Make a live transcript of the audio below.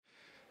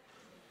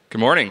Good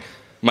morning.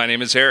 My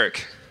name is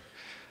Eric.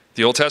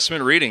 The Old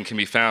Testament reading can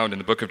be found in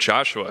the book of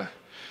Joshua,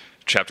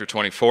 chapter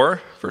 24,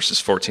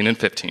 verses 14 and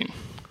 15.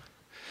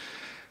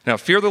 Now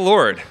fear the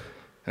Lord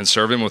and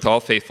serve him with all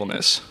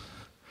faithfulness.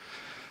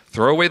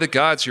 Throw away the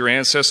gods your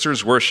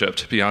ancestors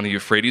worshipped beyond the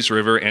Euphrates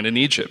River and in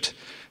Egypt,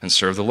 and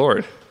serve the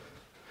Lord.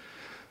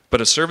 But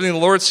if serving the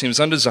Lord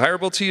seems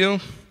undesirable to you,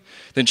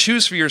 then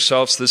choose for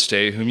yourselves this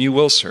day whom you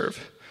will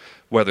serve,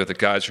 whether the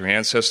gods your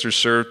ancestors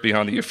served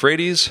beyond the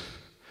Euphrates,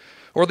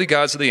 or the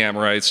gods of the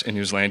Amorites in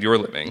whose land you are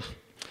living.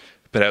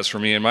 But as for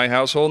me and my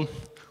household,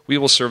 we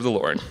will serve the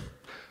Lord.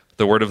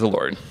 The word of the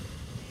Lord.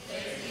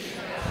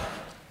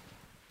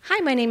 Hi,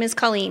 my name is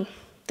Colleen.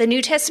 The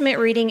New Testament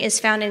reading is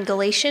found in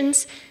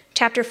Galatians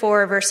chapter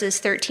 4, verses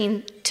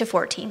 13 to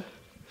 14.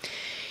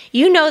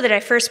 You know that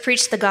I first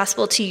preached the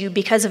gospel to you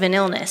because of an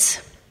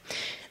illness.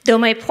 Though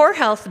my poor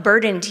health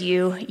burdened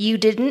you, you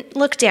didn't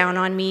look down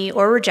on me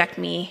or reject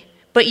me,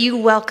 but you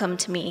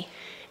welcomed me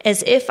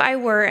as if I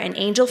were an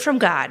angel from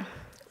God,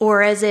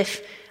 or as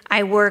if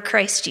I were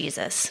Christ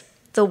Jesus.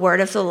 The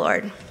word of the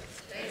Lord.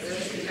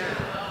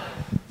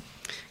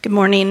 Good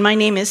morning. My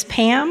name is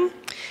Pam,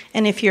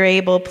 and if you're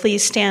able,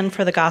 please stand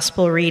for the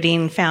gospel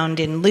reading found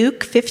in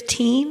Luke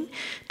 15,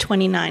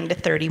 29 to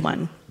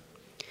 31.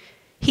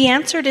 He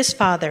answered his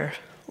father,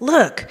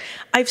 "Look,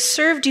 I've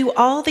served you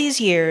all these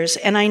years,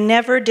 and I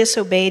never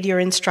disobeyed your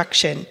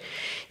instruction.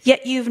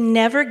 Yet you've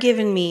never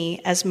given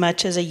me as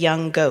much as a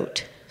young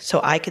goat,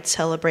 so I could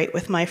celebrate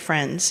with my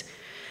friends.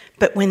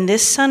 But when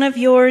this son of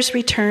yours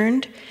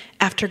returned,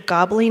 after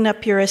gobbling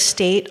up your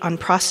estate on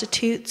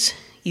prostitutes,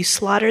 you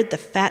slaughtered the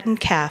fattened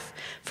calf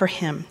for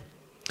him."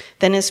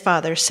 Then his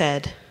father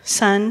said,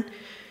 "Son,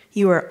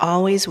 you are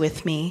always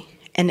with me,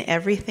 and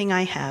everything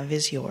I have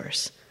is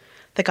yours."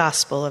 The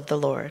gospel of the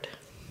Lord.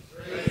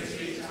 Praise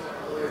be to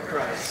our Lord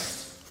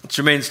Christ. Let's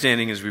remain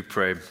standing as we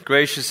pray.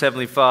 Gracious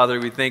Heavenly Father,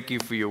 we thank you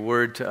for your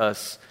word to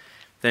us.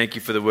 Thank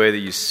you for the way that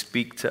you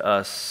speak to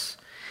us.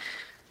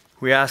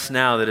 We ask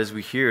now that as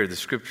we hear the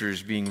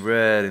scriptures being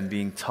read and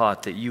being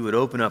taught, that you would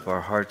open up our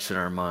hearts and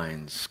our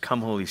minds.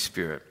 Come, Holy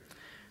Spirit,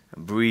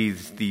 and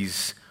breathe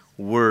these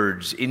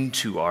words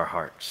into our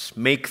hearts.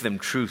 Make them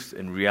truth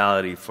and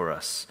reality for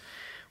us.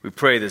 We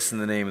pray this in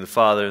the name of the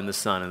Father, and the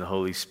Son, and the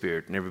Holy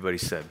Spirit. And everybody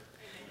said,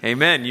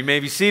 Amen. You may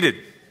be seated.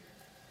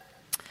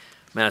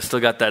 Man, I still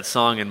got that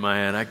song in my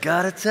head. I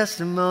got a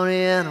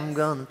testimony and I'm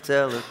going to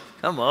tell it.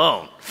 Come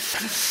on.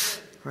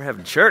 We're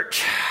having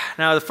church.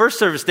 Now, the first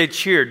service, they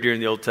cheered during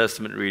the Old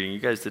Testament reading. You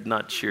guys did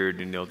not cheer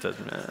during the Old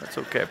Testament. That's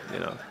okay.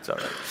 It's all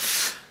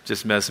right.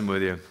 Just messing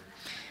with you.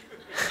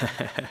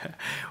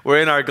 We're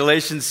in our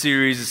Galatians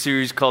series, a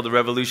series called The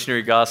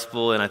Revolutionary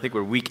Gospel, and I think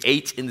we're week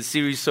 8 in the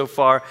series so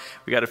far.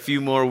 We got a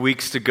few more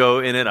weeks to go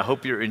in it. I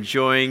hope you're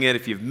enjoying it.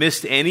 If you've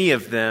missed any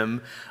of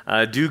them,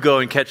 do go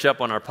and catch up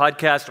on our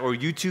podcast or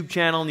YouTube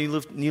channel,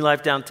 New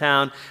Life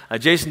Downtown.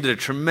 Jason did a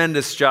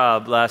tremendous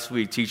job last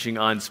week teaching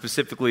on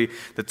specifically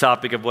the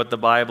topic of what the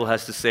Bible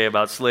has to say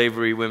about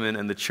slavery, women,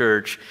 and the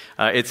church.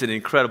 It's an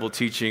incredible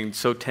teaching,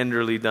 so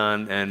tenderly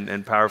done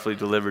and powerfully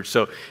delivered.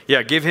 So,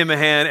 yeah, give him a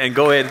hand and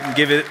go ahead and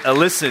give it a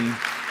listen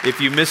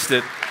if you missed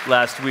it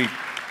last week.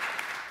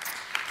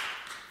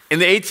 In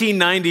the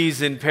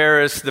 1890s in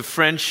Paris, the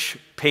French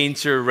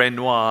painter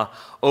Renoir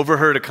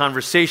overheard a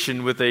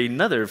conversation with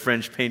another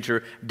French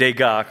painter,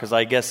 Degas, because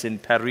I guess in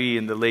Paris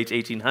in the late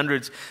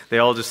 1800s, they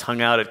all just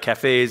hung out at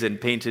cafes and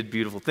painted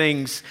beautiful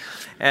things.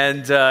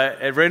 And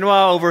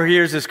Renoir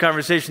overhears this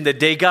conversation that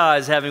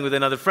Degas is having with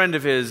another friend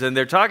of his, and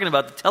they're talking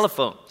about the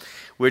telephone,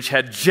 which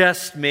had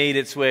just made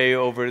its way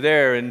over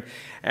there.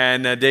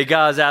 And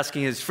Degas is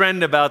asking his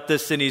friend about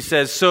this, and he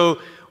says, "So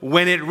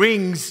when it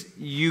rings,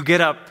 you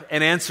get up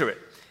and answer it?"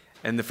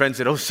 And the friend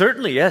said, "Oh,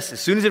 certainly, yes.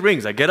 As soon as it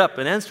rings, I get up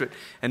and answer it."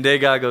 And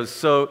Degas goes,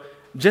 "So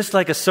just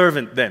like a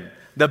servant then,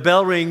 the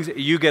bell rings,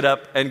 you get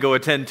up and go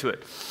attend to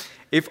it."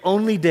 If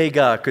only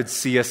Degas could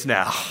see us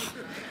now,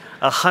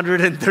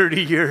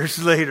 130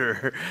 years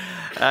later.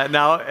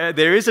 Now,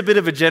 there is a bit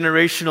of a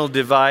generational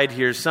divide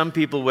here. Some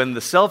people, when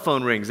the cell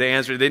phone rings, they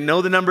answer. They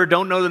know the number,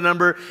 don't know the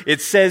number.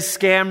 It says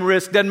scam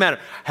risk, doesn't matter.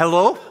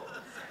 Hello?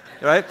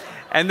 Right?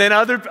 And then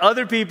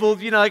other people,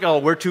 like, "Oh,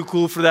 we're too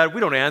cool for that. We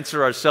don't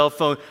answer our cell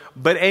phone."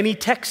 But any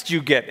text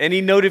you get,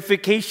 any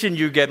notification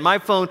you get, my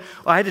phone,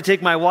 I had to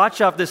take my watch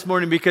off this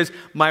morning because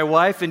my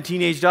wife and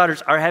teenage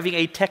daughters are having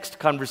a text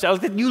conversation. I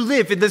was like, "You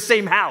live in the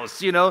same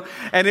house,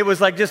 And it was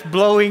like just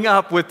blowing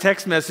up with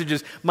text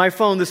messages. My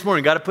phone this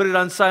morning, got to put it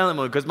on silent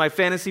mode because my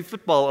fantasy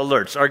football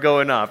alerts are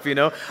going off,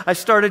 I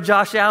started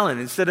Josh Allen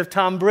instead of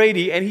Tom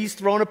Brady, and he's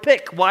thrown a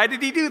pick. Why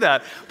did he do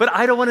that? But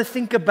I don't want to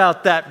think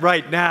about that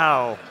right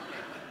now.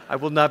 I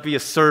will not be a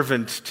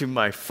servant to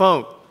my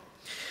phone.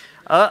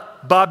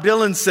 Bob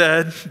Dylan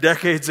said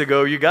decades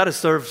ago, you got to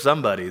serve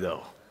somebody,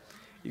 though.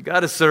 You got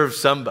to serve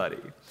somebody.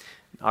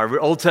 Our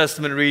Old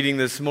Testament reading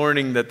this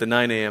morning that the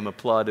 9 a.m.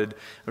 applauded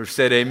or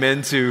said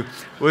amen to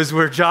was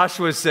where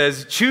Joshua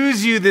says,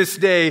 "Choose you this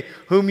day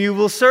whom you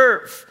will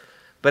serve.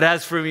 But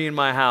as for me and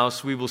my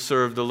house, we will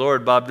serve the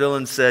Lord." Bob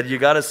Dylan said, you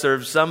got to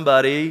serve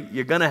somebody.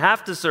 You're going to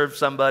have to serve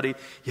somebody.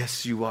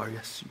 Yes, you are.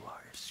 Yes, you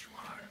are. Yes, you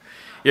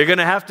You're going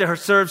to have to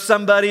serve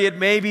somebody. It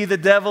may be the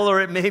devil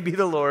or it may be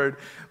the Lord,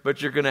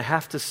 but you're going to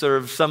have to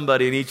serve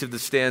somebody. In each of the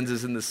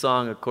stanzas in the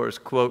song, of course,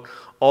 quote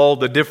all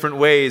the different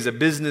ways, a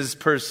business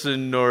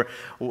person or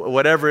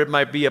whatever it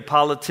might be, a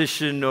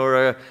politician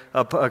or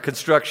a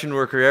construction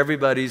worker.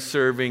 Everybody's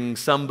serving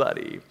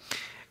somebody.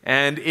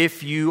 And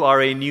if you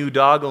are a new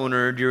dog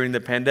owner during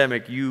the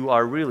pandemic, you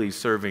are really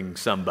serving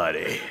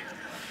somebody.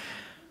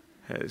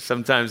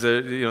 Sometimes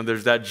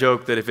there's that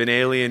joke that if an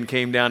alien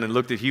came down and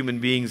looked at human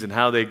beings and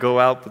how they go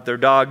out, but their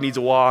dog needs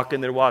a walk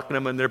and they're walking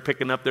them and they're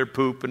picking up their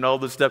poop and all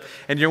this stuff,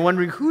 and you're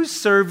wondering who's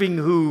serving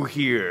who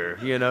here?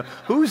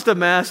 Who's the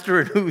master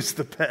and who's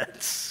the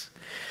pets?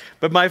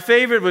 But my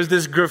favorite was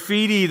this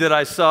graffiti that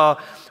I saw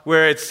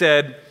where it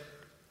said,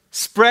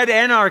 "Spread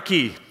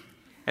anarchy."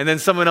 And then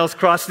someone else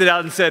crossed it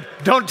out and said,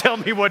 "Don't tell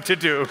me what to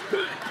do."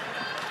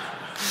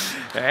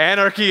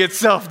 Anarchy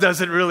itself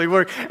doesn't really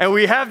work. And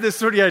we have this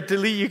sort of,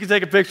 delete, you can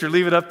take a picture,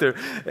 leave it up there.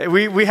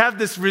 We have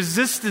this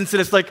resistance, and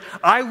it's like,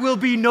 I will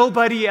be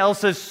nobody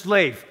else's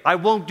slave. I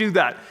won't do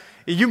that.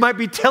 You might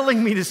be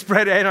telling me to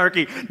spread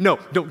anarchy. No,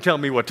 don't tell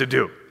me what to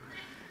do.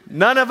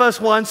 None of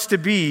us wants to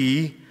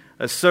be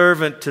a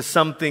servant to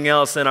something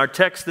else. And our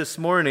text this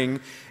morning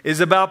is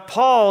about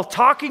Paul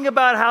talking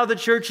about how the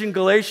church in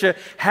Galatia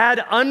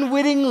had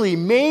unwittingly,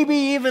 maybe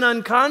even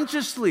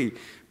unconsciously,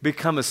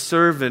 become a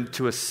servant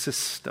to a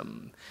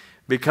system,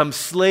 become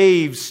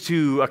slaves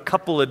to a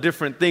couple of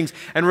different things.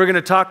 And we're going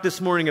to talk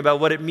this morning about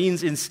what it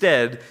means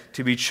instead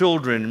to be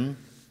children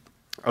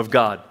of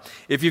God.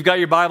 If you've got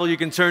your Bible, you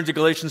can turn to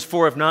Galatians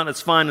 4. If not, it's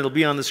fine. It'll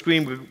be on the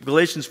screen.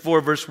 Galatians 4,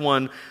 verse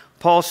 1.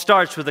 Paul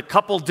starts with a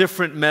couple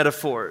different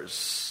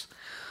metaphors.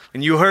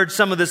 And you heard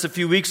some of this a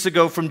few weeks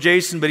ago from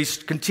Jason, but he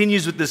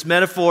continues with this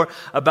metaphor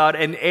about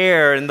an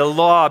heir and the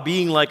law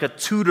being like a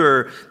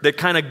tutor, that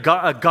kind of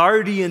a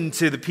guardian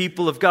to the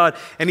people of God.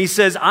 And he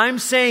says, I'm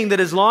saying that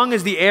as long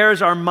as the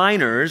heirs are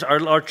minors,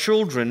 are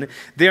children,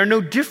 they are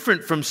no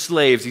different from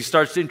slaves. He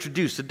starts to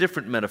introduce a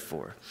different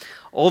metaphor.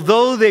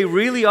 Although they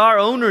really are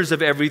owners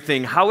of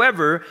everything,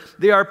 however,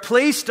 they are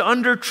placed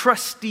under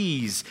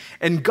trustees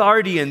and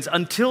guardians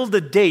until the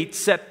date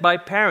set by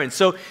parents.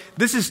 So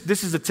this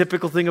is a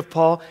typical thing of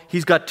Paul.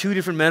 He's got two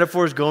different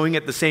metaphors going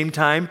at the same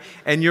time,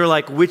 and you're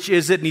like, which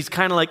is it? And he's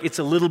kind of like, it's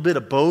a little bit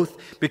of both,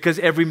 because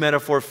every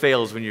metaphor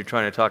fails when you're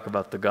trying to talk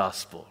about the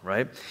gospel,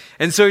 right?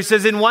 And so he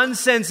says, in one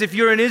sense, if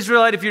you're an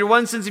Israelite, if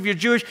you're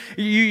Jewish,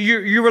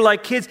 you were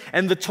like kids,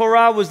 and the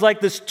Torah was like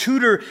this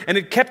tutor, and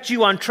it kept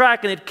you on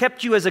track, and it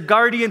kept you as a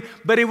guardian,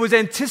 but it was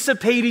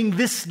anticipating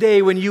this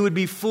day when you would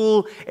be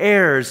full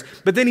heirs.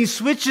 But then he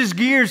switches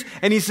gears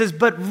and he says,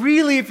 but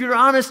really, if you're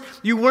honest,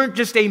 you weren't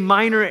just a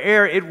minor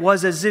heir. It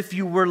was as if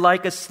you were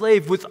like a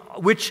slave,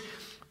 which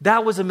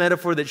that was a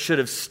metaphor that should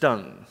have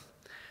stung.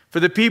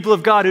 For the people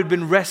of God who had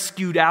been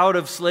rescued out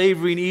of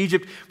slavery in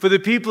Egypt, for the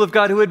people of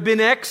God who had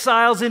been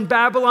exiles in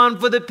Babylon,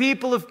 for the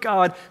people of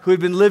God who had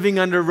been living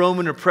under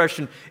Roman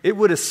oppression, it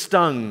would have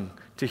stung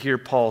to hear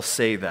Paul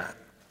say that.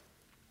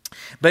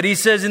 But he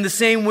says, in the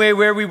same way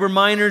where we were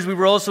minors, we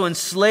were also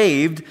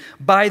enslaved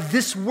by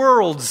this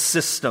world's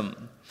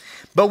system.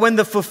 But when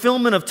the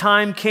fulfillment of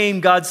time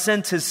came, God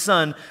sent his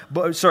son.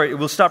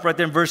 We'll stop right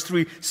there in verse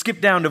 3.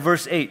 Skip down to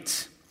verse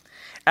 8.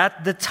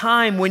 At the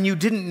time when you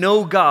didn't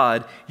know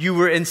God, you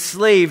were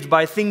enslaved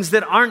by things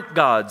that aren't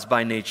God's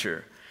by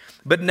nature.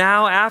 But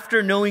now,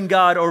 after knowing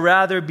God, or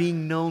rather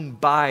being known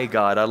by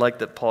God, I like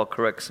that Paul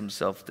corrects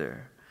himself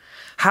there.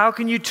 How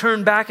can you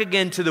turn back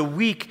again to the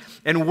weak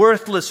and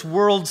worthless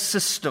world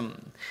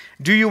system?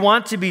 Do you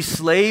want to be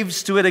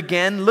slaves to it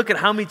again? Look at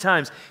how many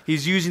times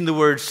he's using the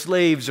word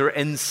slaves or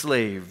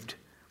enslaved.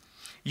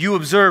 You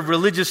observe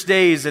religious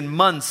days and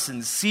months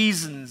and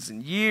seasons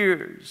and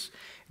years.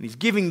 And he's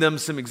giving them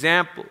some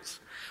examples.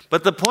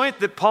 But the point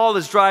that Paul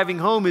is driving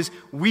home is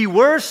we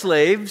were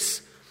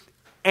slaves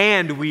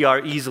and we are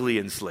easily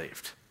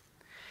enslaved.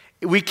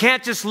 We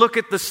can't just look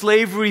at the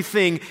slavery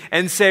thing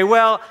and say,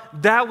 well,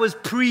 that was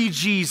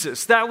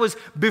pre-Jesus. That was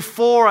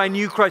before I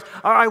knew Christ.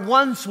 I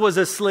once was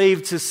a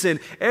slave to sin.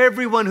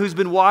 Everyone who's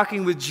been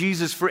walking with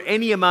Jesus for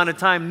any amount of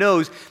time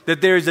knows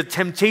that there is a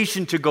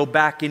temptation to go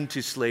back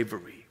into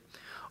slavery.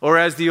 Or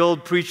as the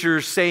old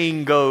preacher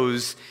saying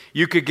goes,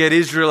 you could get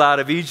Israel out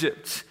of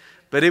Egypt,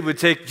 but it would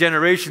take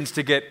generations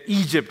to get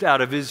Egypt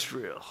out of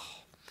Israel.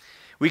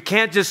 We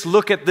can't just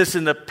look at this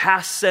in the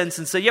past sense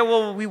and say, yeah,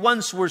 well, we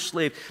once were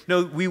slaves.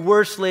 No, we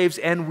were slaves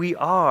and we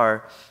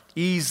are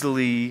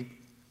easily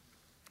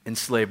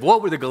enslaved.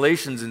 What were the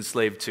Galatians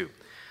enslaved to?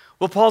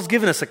 Well, Paul's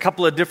given us a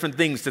couple of different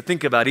things to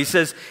think about. He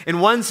says,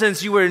 in one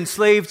sense, you were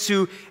enslaved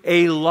to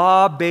a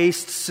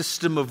law-based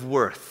system of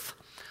worth.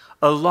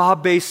 A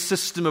law-based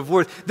system of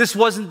worth. This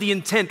wasn't the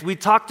intent. We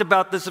talked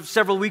about this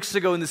several weeks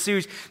ago in the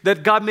series,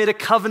 that God made a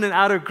covenant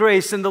out of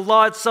grace, and the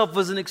law itself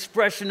was an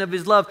expression of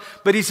his love.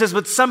 But he says,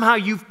 but somehow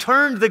you've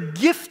turned the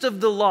gift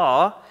of the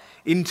law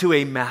into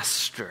a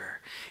master.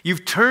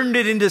 You've turned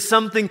it into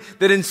something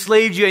that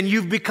enslaved you, and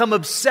you've become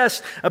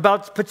obsessed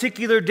about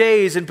particular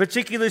days and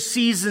particular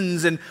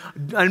seasons and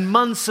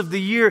months of the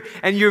year,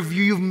 and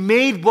you've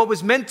made what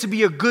was meant to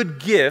be a good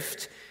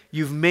gift,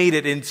 you've made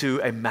it into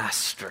a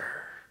master,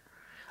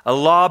 a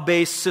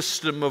law-based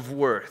system of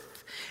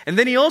worth. And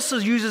then he also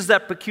uses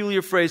that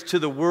peculiar phrase, to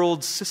the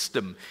world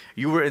system.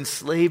 You were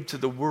enslaved to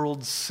the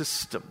world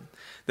system.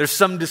 There's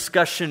some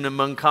discussion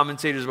among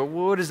commentators about,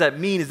 well, what does that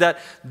mean? Is that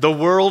the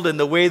world and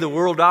the way the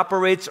world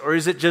operates, or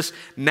is it just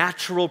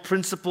natural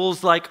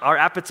principles like our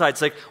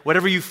appetites, like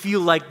whatever you feel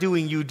like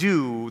doing, you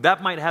do?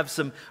 That might have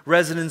some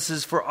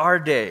resonances for our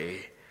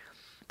day.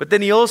 But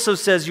then he also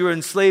says you're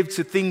enslaved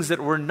to things that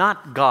were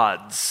not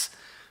God's.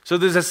 So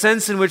there's a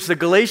sense in which the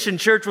Galatian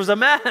church was a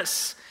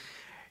mess.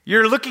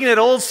 You're looking at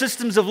old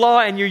systems of law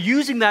and you're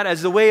using that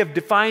as a way of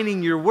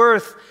defining your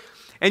worth.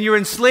 And you're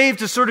enslaved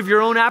to sort of your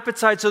own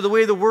appetites or the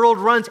way the world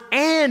runs.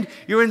 And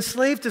you're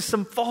enslaved to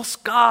some false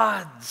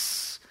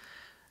gods.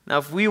 Now,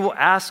 if we will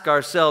ask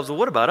ourselves, well,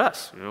 what about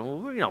us?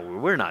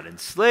 We're not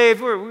enslaved.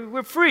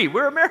 We're free.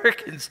 We're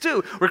Americans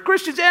too. We're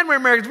Christians and we're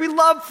Americans. We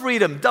love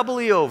freedom,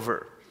 doubly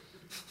over.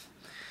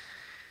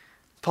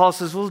 Paul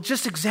says, well,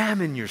 just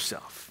examine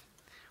yourself.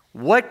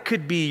 What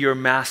could be your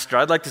master?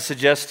 I'd like to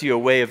suggest to you a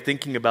way of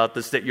thinking about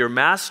this, that your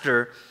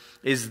master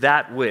is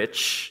that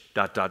which, ...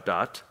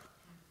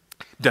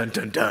 Dun,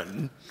 dun,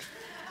 dun.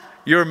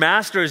 Your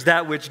master is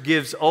that which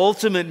gives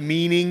ultimate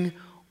meaning,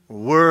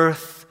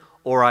 worth,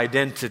 or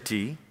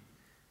identity.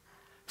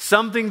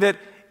 Something that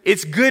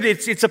it's good,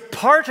 it's a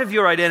part of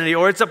your identity,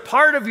 or it's a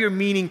part of your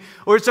meaning,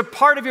 or it's a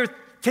part of your...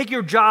 Take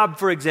your job,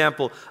 for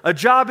example. A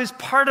job is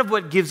part of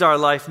what gives our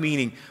life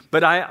meaning.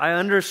 But I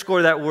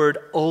underscore that word,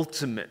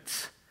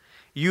 ultimate.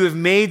 You have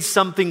made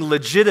something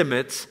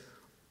legitimate,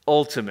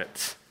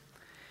 ultimate.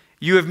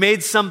 You have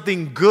made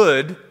something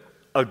good,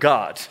 a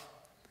God.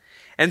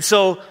 And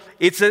so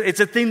it's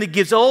a thing that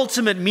gives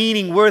ultimate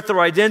meaning, worth, or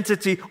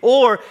identity,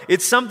 or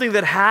it's something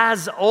that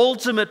has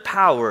ultimate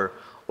power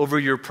over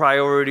your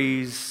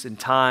priorities and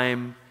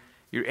time,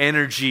 your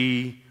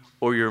energy,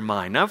 or your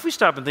mind. Now, if we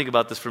stop and think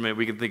about this for a minute,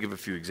 we can think of a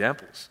few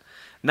examples.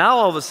 Now,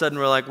 all of a sudden,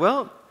 we're like,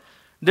 well,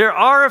 there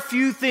are a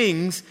few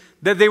things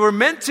that they were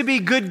meant to be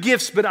good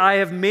gifts, but I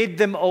have made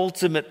them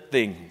ultimate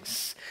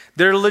things.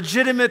 They're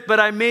legitimate, but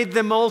I made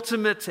them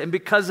ultimate, and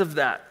because of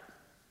that,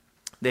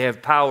 they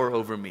have power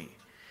over me.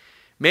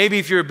 Maybe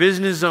if you're a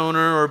business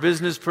owner or a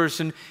business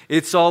person,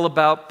 it's all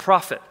about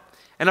profit.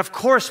 And of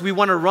course, we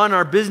want to run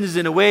our business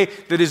in a way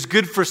that is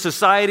good for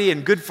society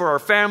and good for our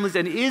families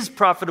and is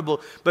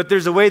profitable. But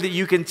there's a way that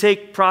you can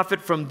take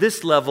profit from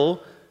this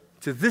level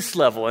to this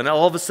level, and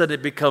all of a sudden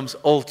it becomes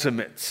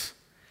ultimate.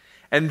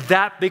 And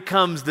that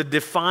becomes the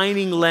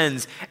defining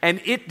lens,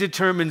 and it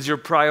determines your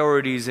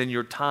priorities and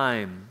your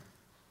time.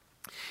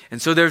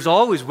 And so there's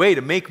always a way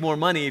to make more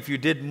money if you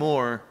did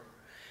more.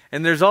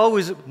 And there's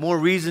always more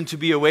reason to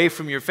be away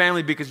from your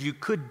family because you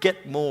could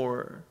get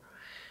more.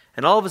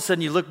 And all of a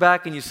sudden you look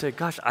back and you say,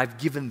 gosh, I've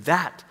given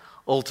that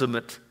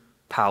ultimate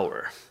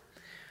power.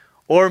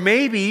 Or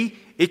maybe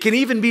it can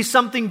even be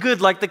something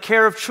good like the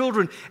care of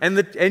children,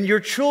 and your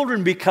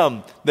children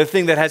become the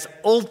thing that has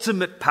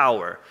ultimate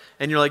power.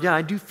 And you're like, yeah,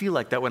 I do feel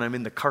like that when I'm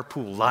in the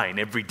carpool line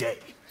every day.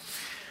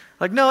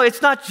 Like, no,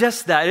 it's not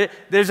just that.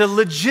 There's a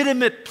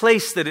legitimate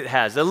place that it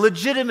has, a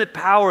legitimate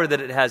power that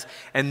it has.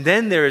 And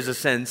then there is a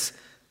sense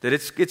that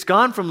it's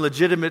gone from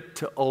legitimate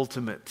to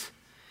ultimate.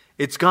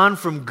 It's gone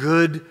from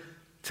good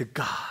to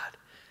God.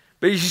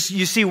 But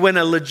you see, when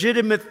a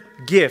legitimate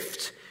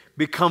gift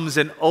becomes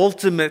an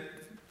ultimate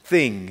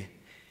thing,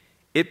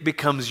 it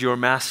becomes your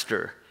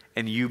master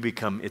and you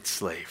become its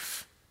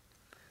slave.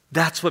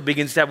 That's what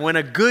begins to happen. When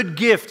a good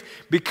gift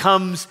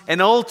becomes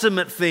an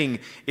ultimate thing,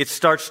 it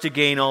starts to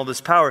gain all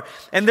this power.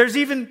 And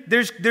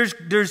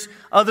there's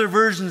other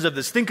versions of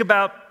this. Think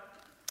about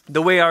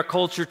the way our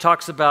culture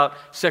talks about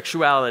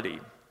sexuality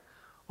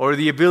or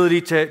the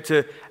ability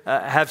to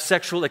have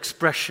sexual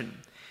expression.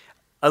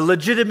 A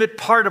legitimate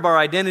part of our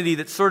identity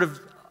that sort of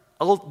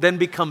then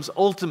becomes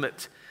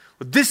ultimate.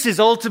 This is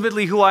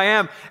ultimately who I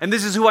am, and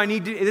this is who I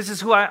need to, this is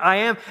who I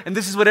am, and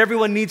this is what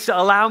everyone needs to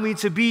allow me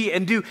to be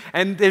and do.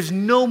 And there's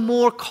no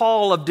more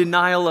call of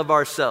denial of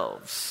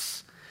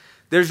ourselves.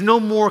 There's no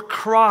more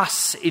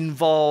cross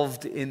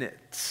involved in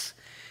it.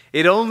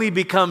 It only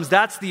becomes,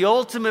 that's the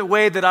ultimate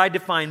way that I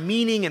define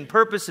meaning and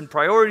purpose and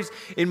priorities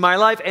in my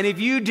life. And if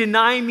you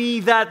deny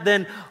me that,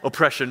 then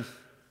oppression.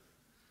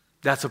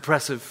 That's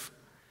oppressive.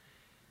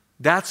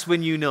 That's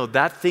when you know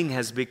that thing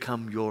has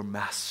become your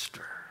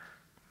master.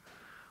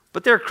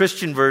 But there are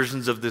Christian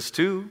versions of this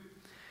too,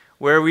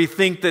 where we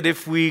think that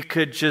if we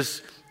could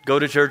just go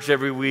to church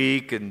every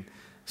week and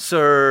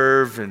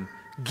serve and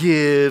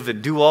give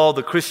and do all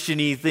the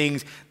Christian-y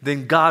things,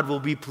 then God will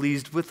be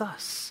pleased with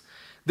us.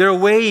 There are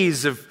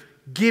ways of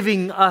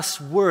giving us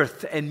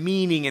worth and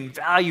meaning and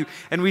value.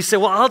 And we say,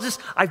 well,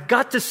 I've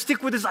got to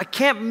stick with this. I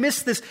can't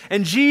miss this.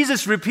 And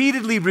Jesus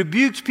repeatedly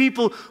rebuked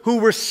people who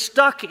were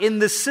stuck in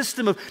this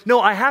system of, no,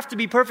 I have to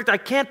be perfect. I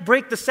can't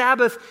break the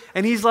Sabbath.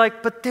 And he's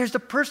like, but there's a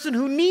person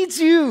who needs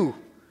you.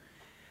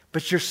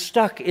 But you're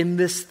stuck in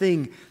this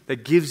thing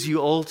that gives you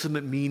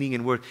ultimate meaning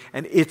and worth.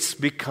 And it's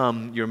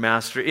become your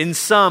master. In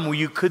summary,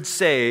 you could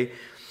say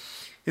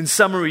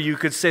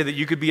that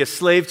you could be a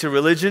slave to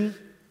religion,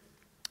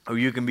 or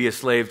you can be a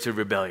slave to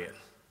rebellion.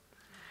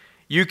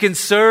 You can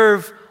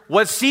serve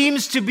what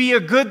seems to be a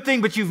good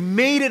thing, but you've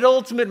made it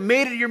ultimate,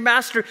 made it your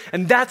master,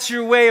 and that's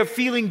your way of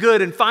feeling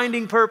good and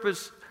finding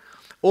purpose.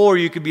 Or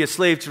you could be a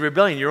slave to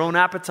rebellion, your own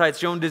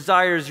appetites, your own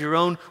desires, your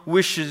own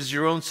wishes,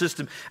 your own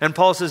system. And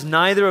Paul says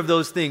neither of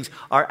those things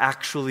are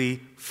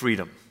actually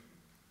freedom.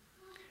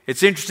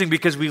 It's interesting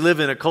because we live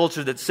in a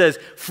culture that says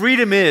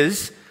freedom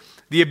is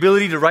the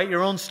ability to write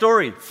your own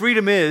story.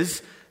 Freedom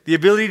is the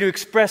ability to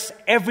express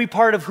every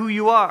part of who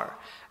you are.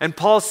 And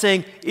Paul's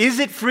saying, is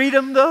it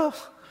freedom though?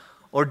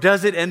 Or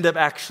does it end up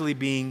actually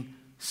being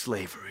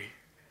slavery?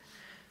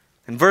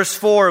 In verse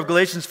 4 of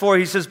Galatians 4,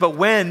 he says, but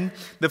when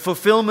the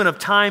fulfillment of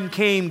time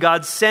came,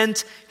 God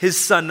sent his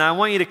son. Now I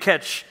want you to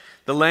catch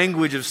the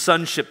language of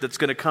sonship that's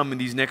going to come in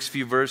these next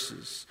few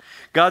verses.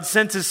 God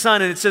sent his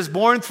son, and it says,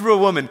 born through a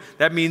woman.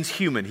 That means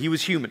human. He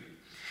was human.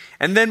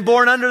 And then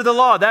born under the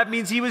law. That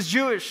means he was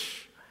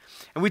Jewish.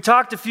 And we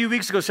talked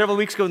several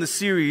weeks ago in the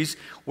series,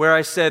 where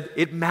I said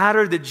it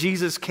mattered that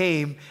Jesus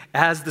came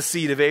as the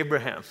seed of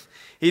Abraham.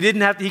 He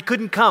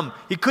couldn't come.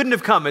 He couldn't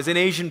have come as an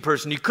Asian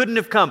person. He couldn't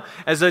have come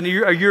as a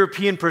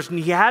European person.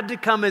 He had to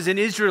come as an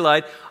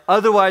Israelite.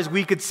 Otherwise,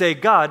 we could say,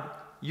 God,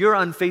 you're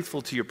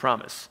unfaithful to your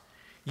promise.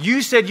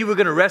 You said you were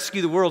going to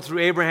rescue the world through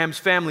Abraham's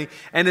family,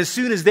 and as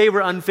soon as they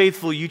were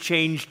unfaithful, you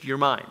changed your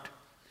mind.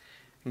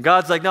 And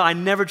God's like, no, I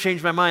never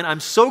changed my mind.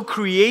 I'm so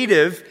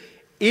creative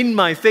in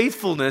my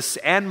faithfulness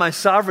and my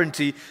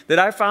sovereignty that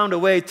I found a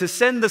way to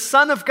send the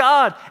Son of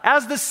God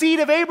as the seed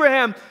of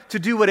Abraham to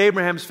do what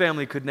Abraham's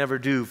family could never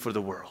do for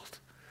the world.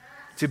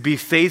 To be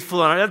faithful.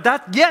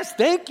 Yes,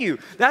 thank you.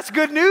 That's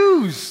good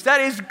news.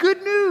 That is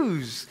good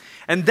news.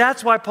 And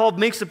that's why Paul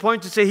makes the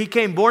point to say he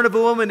came born of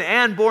a woman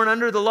and born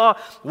under the law.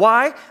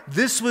 Why?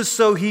 This was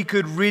so he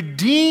could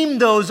redeem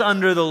those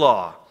under the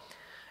law,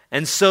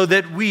 and so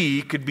that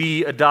we could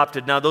be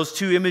adopted. Now, those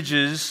two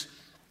images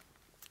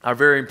are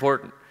very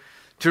important.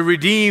 To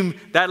redeem,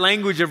 that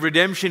language of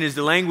redemption is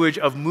the language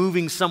of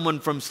moving someone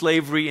from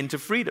slavery into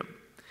freedom.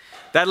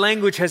 That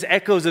language has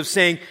echoes of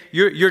saying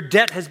your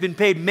debt has been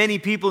paid. Many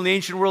people in the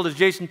ancient world, as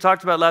Jason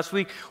talked about last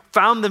week,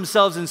 found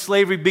themselves in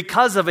slavery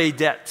because of a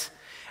debt.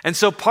 And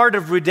so part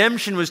of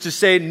redemption was to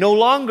say, no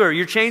longer,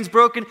 your chain's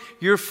broken,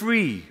 you're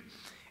free.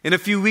 In a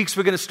few weeks,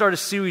 we're going to start a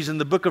series in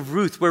the book of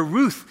Ruth, where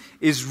Ruth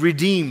is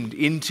redeemed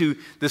into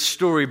the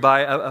story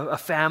by a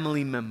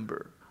family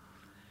member.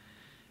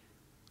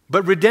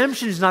 But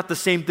redemption is not the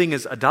same thing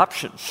as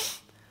adoption.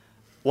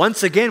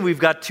 Once again, we've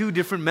got two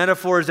different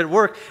metaphors at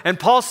work, and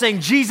Paul's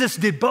saying Jesus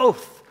did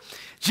both.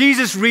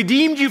 Jesus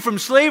redeemed you from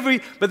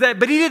slavery, but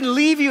he didn't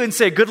leave you and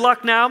say, good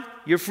luck now,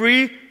 you're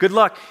free, good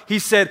luck. He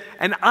said,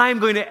 and I'm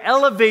going to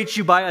elevate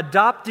you by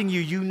adopting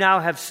you. You now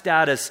have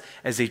status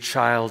as a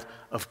child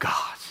of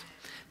God.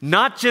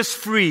 Not just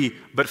free,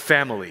 but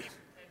family.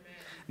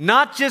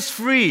 Not just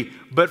free,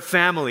 but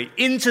family.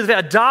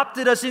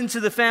 Adopted us into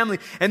the family.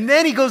 And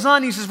then he goes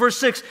on, he says, verse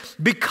 6,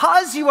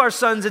 because you are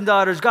sons and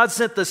daughters, God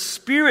sent the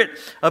Spirit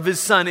of his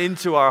Son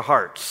into our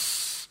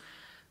hearts.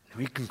 And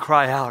we can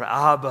cry out,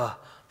 Abba,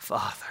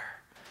 Father.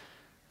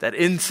 That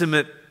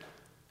intimate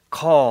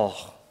call,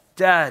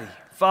 Daddy,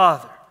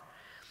 Father.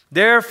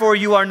 Therefore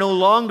you are no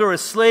longer a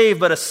slave,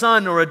 but a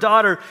son or a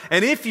daughter.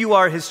 And if you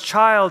are his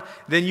child,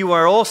 then you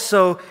are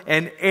also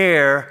an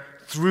heir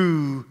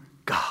through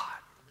God.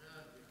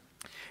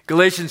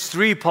 Galatians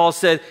 3, Paul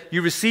said,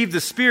 you received the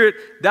Spirit.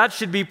 That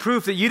should be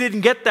proof that you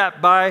didn't get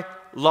that by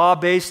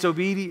law-based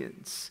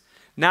obedience.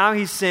 Now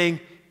he's saying,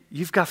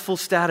 you've got full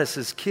status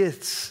as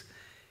kids.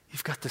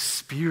 You've got the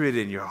Spirit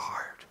in your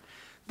heart.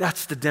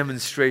 That's the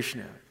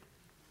demonstration of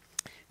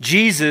it.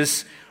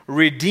 Jesus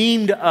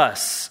redeemed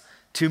us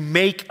to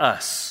make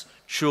us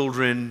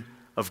children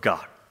of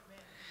God.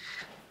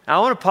 Now,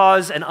 I want to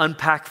pause and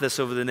unpack this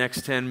over the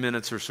next 10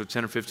 minutes or so,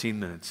 10 or 15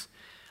 minutes.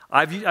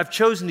 I've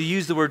chosen to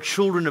use the word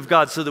children of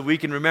God so that we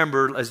can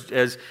remember,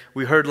 as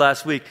we heard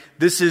last week,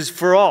 this is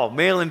for all,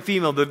 male and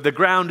female. The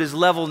ground is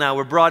level now.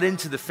 We're brought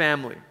into the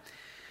family.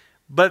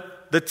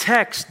 But the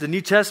text, the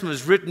New Testament,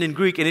 is written in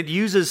Greek, and it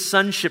uses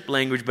sonship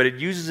language, but it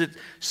uses it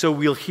so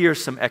we'll hear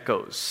some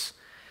echoes.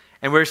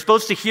 And we're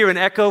supposed to hear an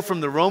echo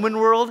from the Roman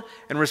world,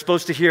 and we're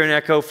supposed to hear an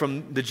echo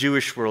from the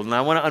Jewish world. And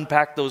I want to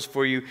unpack those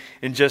for you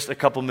in just a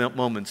couple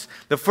moments.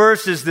 The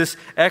first is this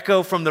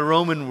echo from the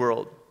Roman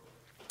world.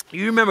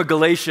 You remember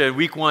Galatia, in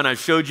week 1, I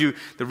showed you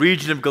the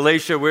region of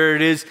Galatia, where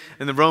it is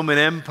in the Roman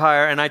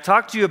Empire, and I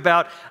talked to you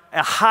about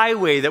a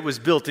highway that was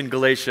built in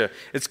Galatia.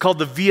 It's called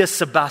the Via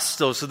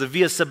Sebastos, or the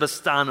Via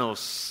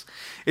Sebastianos.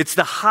 It's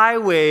the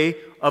highway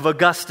of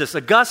Augustus.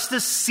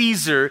 Augustus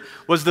Caesar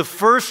was the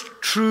first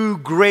true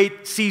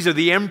great Caesar,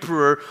 the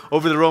emperor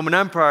over the Roman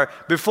Empire.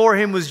 Before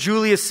him was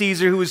Julius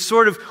Caesar, who was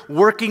sort of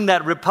working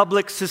that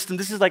republic system.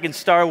 This is like in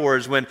Star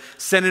Wars when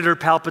Senator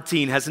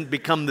Palpatine hasn't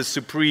become the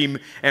supreme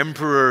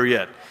emperor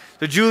yet.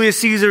 So Julius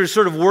Caesar is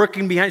sort of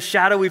working behind,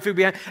 shadowy figure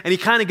behind, and he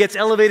kind of gets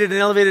elevated and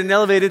elevated and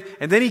elevated,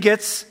 and then he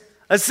gets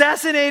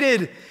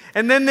assassinated.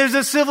 And then there's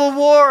a civil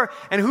war.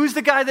 And who's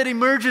the guy that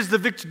emerges the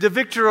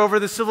victor over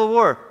the civil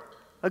war?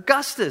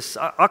 Augustus.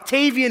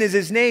 Octavian is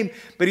his name,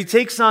 but he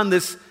takes on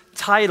this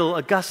title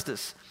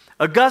Augustus.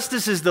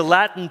 Augustus is the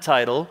Latin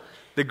title.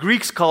 The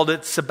Greeks called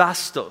it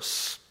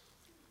Sebastos.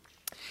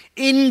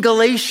 In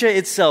Galatia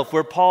itself,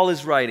 where Paul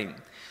is writing,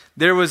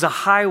 there was a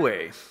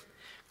highway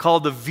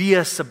called the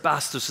Via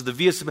Sebastos.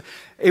 So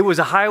it was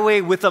a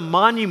highway with a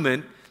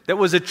monument that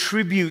was a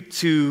tribute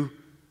to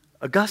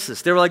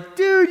Augustus. They were like,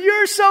 dude,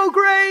 you're so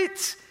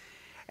great.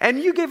 And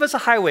you gave us a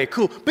highway.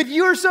 Cool. But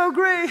you're so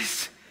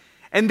great.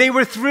 And they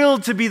were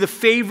thrilled to be the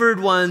favored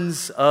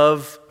ones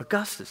of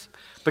Augustus.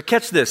 But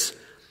catch this.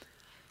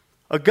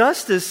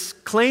 Augustus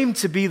claimed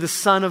to be the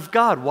son of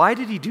God. Why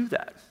did he do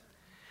that?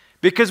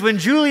 Because when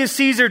Julius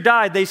Caesar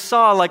died, they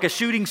saw like a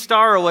shooting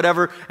star or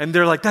whatever, and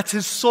they're like, that's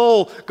his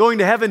soul going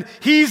to heaven.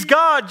 He's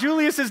God.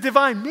 Julius is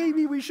divine.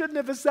 Maybe we shouldn't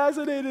have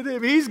assassinated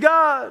him. He's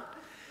God.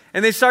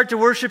 And they start to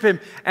worship him.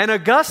 And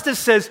Augustus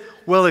says,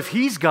 well, if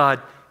he's God,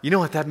 you know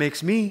what that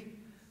makes me?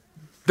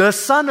 The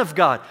son of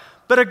God.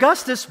 But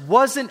Augustus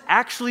wasn't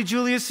actually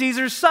Julius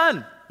Caesar's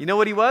son. You know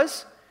what he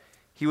was?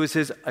 He was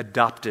his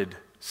adopted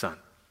son.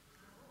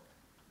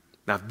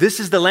 Now, this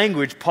is the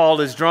language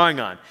Paul is drawing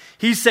on.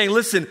 He's saying,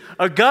 listen,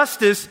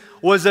 Augustus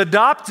was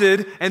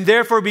adopted and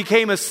therefore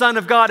became a son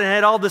of God and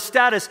had all the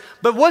status.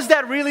 But was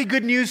that really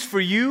good news for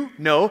you?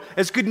 No.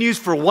 It's good news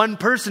for one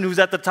person who's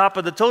at the top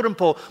of the totem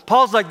pole.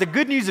 Paul's like, the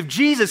good news of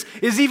Jesus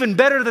is even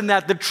better than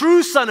that. The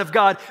true Son of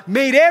God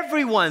made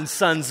everyone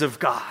sons of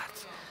God.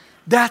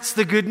 That's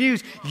the good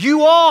news.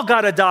 You all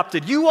got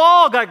adopted. You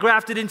all got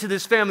grafted into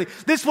this family.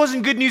 This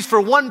wasn't good news for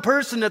one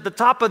person at the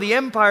top of the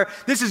empire.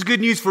 This is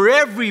good news for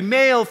every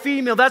male,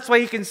 female. That's why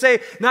he can say,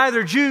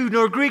 neither Jew,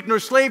 nor Greek, nor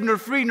slave, nor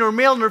free, nor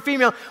male, nor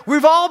female.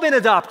 We've all been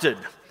adopted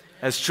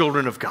as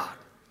children of God.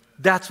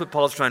 That's what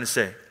Paul's trying to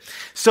say.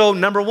 So,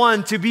 number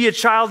one, to be a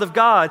child of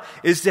God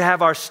is to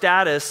have our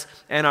status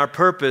and our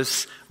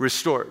purpose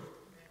restored.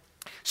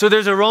 So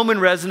there's a Roman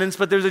resonance,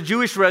 but there's a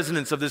Jewish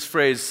resonance of this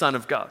phrase, Son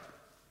of God.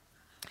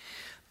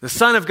 The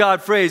Son of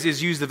God phrase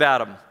is used of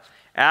Adam.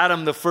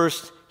 Adam, the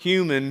first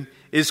human,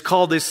 is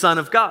called the Son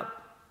of God.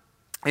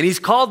 And he's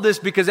called this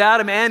because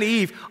Adam and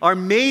Eve are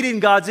made in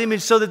God's image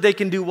so that they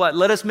can do what?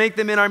 Let us make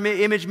them in our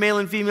image, male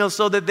and female,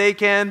 so that they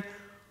can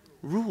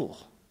rule.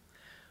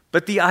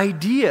 But the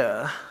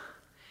idea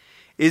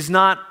is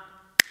not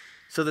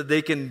so that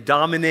they can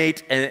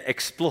dominate and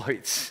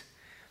exploit.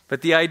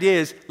 But the idea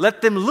is,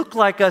 let them look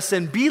like us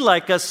and be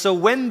like us, so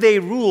when they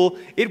rule,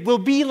 it will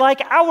be like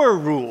our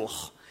rule.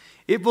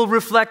 It will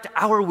reflect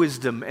our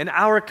wisdom and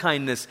our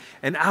kindness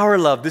and our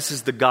love. This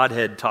is the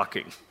Godhead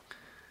talking.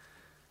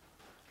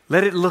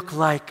 Let it look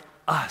like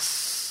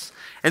us.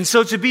 And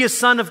so to be a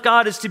son of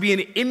God is to be an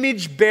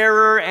image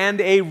bearer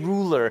and a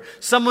ruler.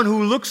 Someone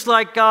who looks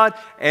like God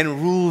and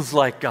rules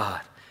like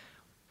God.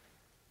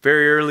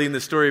 Very early in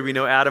the story, we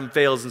know Adam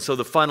fails, and so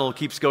the funnel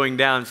keeps going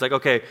down. It's like,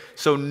 okay,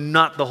 so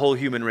not the whole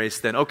human race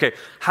then. Okay,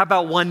 how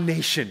about one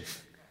nation?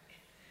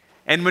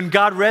 And when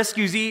God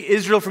rescues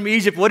Israel from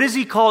Egypt, what does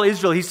he call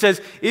Israel? He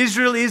says,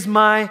 Israel is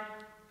my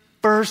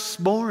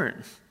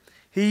firstborn.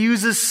 He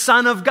uses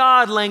son of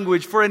God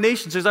language for a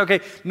nation. So he's like,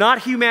 okay, not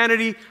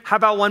humanity, how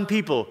about one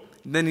people?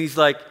 And then he's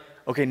like,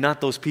 okay,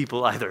 not those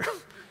people either.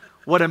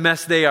 What a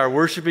mess they are,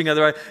 worshiping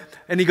other.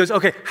 And he goes,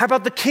 okay, how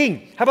about the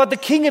king? How about the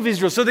king of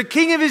Israel? So the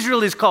king of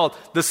Israel is called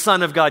the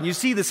Son of God. And you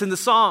see this in the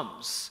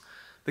Psalms.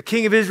 The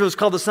king of Israel is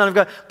called the Son of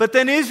God. But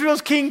then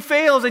Israel's king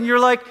fails, and you're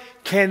like,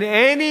 can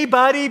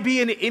anybody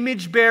be an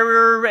image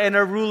bearer and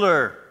a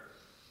ruler?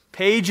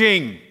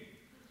 Paging.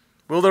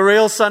 Will the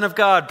real Son of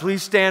God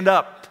please stand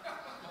up?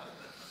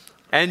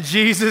 And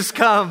Jesus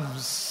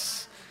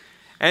comes.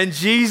 And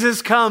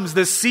Jesus comes,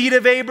 the seed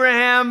of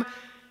Abraham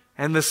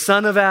and the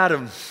son of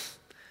Adam.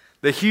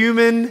 The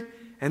human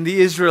and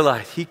the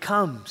Israelite. He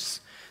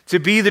comes to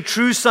be the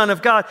true Son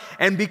of God.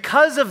 And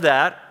because of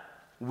that,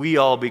 we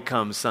all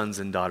become sons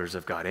and daughters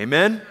of God.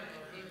 Amen? Amen?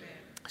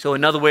 So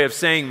another way of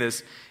saying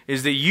this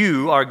is that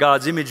you are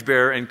God's image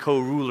bearer and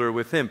co-ruler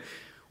with Him.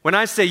 When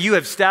I say you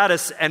have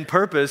status and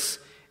purpose,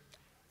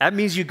 that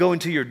means you go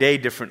into your day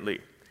differently.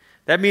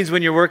 That means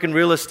when you're working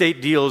real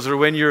estate deals, or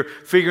when you're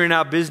figuring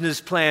out business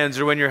plans,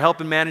 or when you're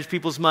helping manage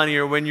people's money,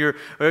 or when you're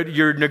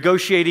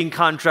negotiating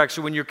contracts,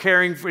 or when you're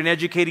caring for and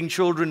educating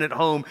children at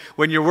home,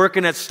 when you're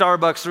working at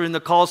Starbucks or in the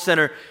call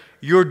center,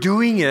 you're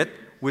doing it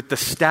with the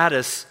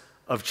status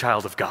of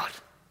child of God.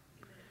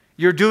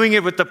 You're doing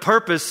it with the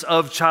purpose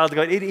of child of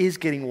God. It is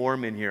getting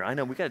warm in here. I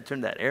know, we got to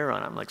turn that air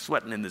on. I'm like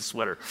sweating in this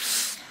sweater.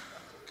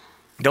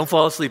 Don't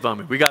fall asleep on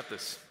me. We got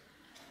this.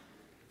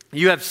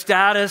 You have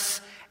status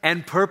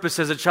and purpose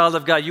as a child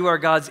of God. You are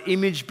God's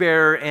image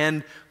bearer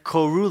and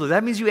co-ruler.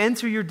 That means you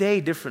enter your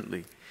day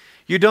differently.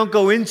 You don't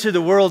go into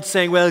the world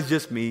saying, well, it's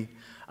just me.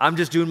 I'm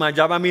just doing my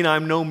job. I mean,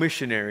 I'm no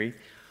missionary.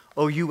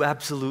 Oh, you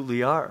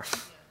absolutely are.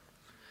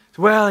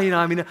 Well,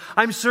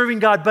 I'm serving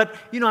God, but,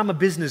 I'm a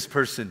business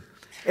person.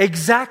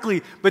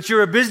 Exactly. But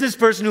you're a business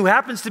person who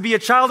happens to be a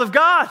child of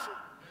God.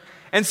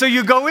 And so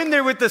you go in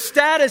there with the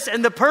status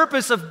and the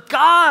purpose of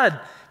God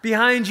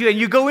behind you. And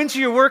you go into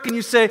your work and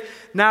you say,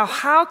 now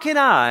how can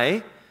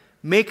I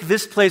make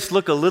this place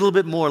look a little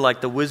bit more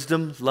like the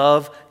wisdom,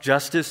 love,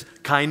 justice,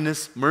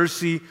 kindness,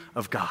 mercy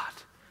of God?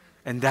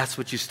 And that's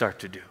what you start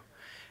to do.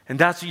 And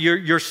that's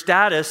your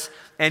status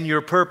and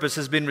your purpose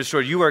has been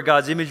restored. You are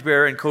God's image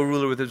bearer and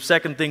co-ruler with him. The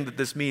second thing that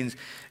this means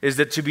is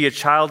that to be a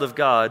child of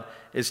God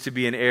is to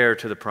be an heir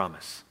to the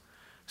promise.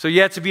 So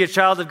to be a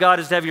child of God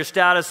is to have your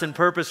status and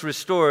purpose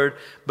restored,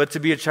 but to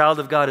be a child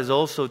of God is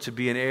also to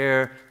be an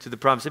heir to the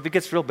promise. If it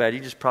gets real bad, you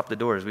just prop the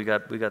doors. We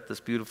got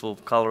this beautiful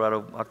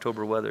Colorado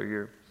October weather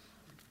here.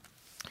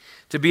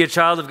 To be a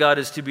child of God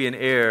is to be an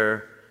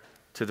heir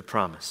to the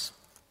promise.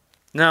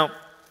 Now,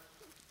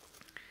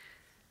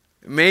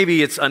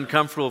 maybe it's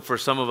uncomfortable for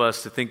some of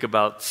us to think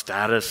about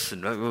status,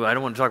 and I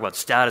don't want to talk about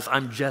status,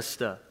 I'm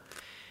just a...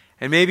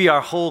 And maybe our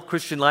whole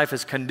Christian life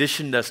has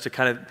conditioned us to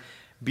kind of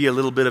be a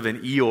little bit of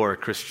an Eeyore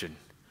Christian.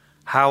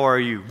 How are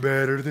you?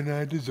 Better than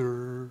I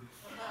deserve.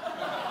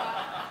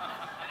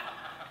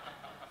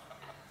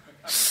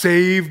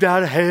 Saved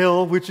out of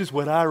hell, which is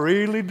what I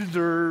really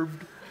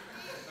deserved.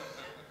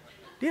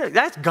 Yeah,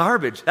 that's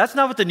garbage. That's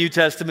not what the New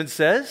Testament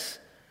says.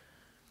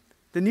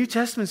 The New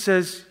Testament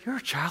says, you're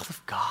a child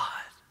of God.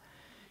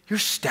 Your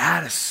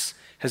status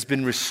has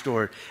been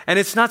restored. And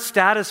it's not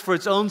status for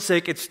its own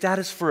sake, it's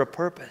status for a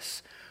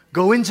purpose.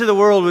 Go into the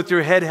world with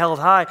your head held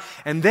high.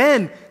 And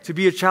then to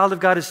be a child of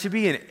God is to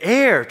be an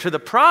heir to the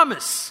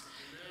promise.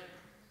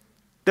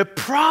 The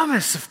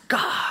promise of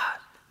God.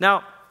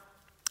 Now,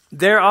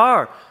 there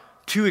are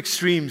two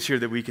extremes here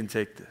that we can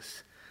take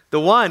this. The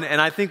one, and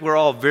I think we're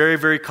all very,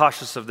 very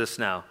cautious of this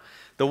now.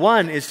 The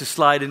one is to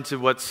slide into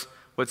what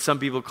some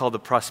people call the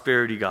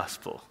prosperity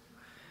gospel.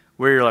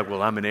 Where you're like,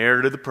 well, I'm an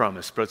heir to the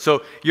promise. But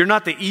so you're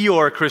not the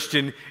Eeyore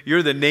Christian.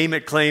 You're the name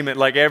it, claim it,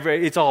 like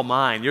it's all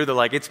mine. You're the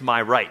it's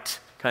my right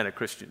kind of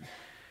Christian.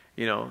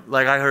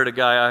 Like I heard a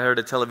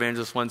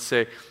televangelist once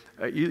say,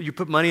 you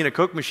put money in a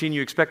Coke machine,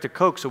 you expect a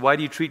Coke, so why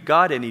do you treat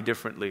God any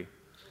differently?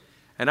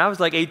 And I was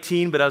like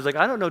 18, but I was like,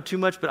 I don't know too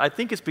much, but I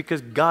think it's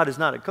because God is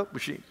not a Coke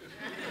machine.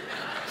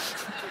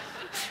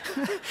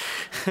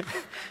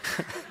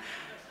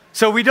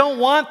 So we don't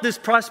want this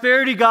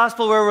prosperity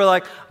gospel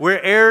where we're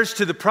heirs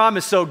to the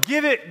promise. So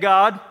give it,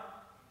 God.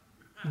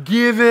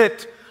 Give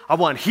it. I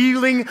want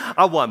healing.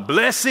 I want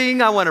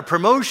blessing. I want a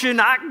promotion.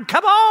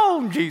 Come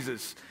on,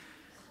 Jesus.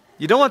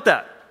 You don't want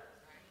that.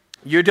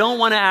 You don't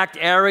want to act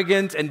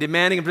arrogant and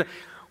demanding.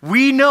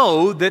 We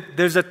know that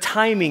there's a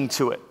timing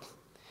to it.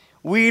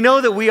 We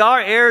know that we are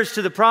heirs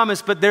to the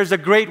promise, but there's a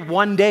great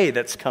one day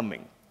that's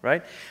coming,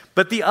 right?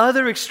 But the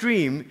other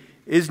extreme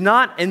is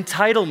not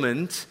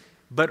entitlement,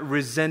 but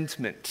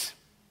resentment.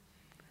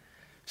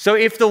 So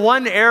if the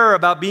one error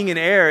about being an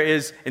heir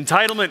is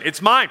entitlement,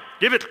 it's mine,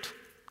 give it,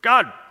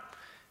 God.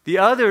 The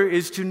other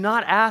is to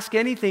not ask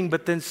anything,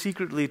 but then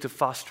secretly to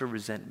foster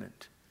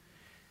resentment.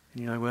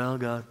 And you're like, well,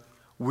 God,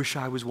 wish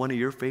I was one of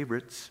your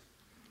favorites.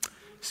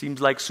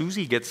 Seems like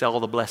Susie gets all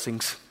the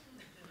blessings.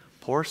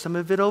 Pour some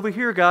of it over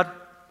here, God.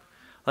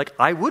 Like,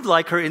 I would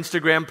like her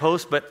Instagram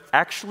post, but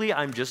actually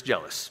I'm just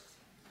jealous.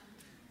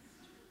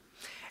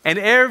 And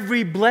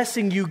every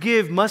blessing you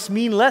give must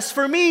mean less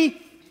for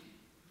me.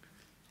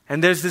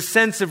 And there's this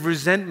sense of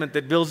resentment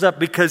that builds up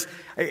because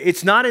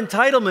it's not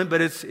entitlement,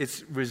 but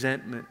it's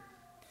resentment.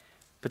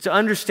 But to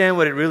understand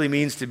what it really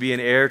means to be an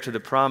heir to the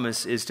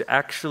promise is to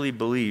actually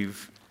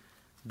believe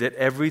that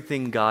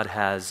everything God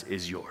has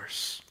is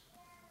yours.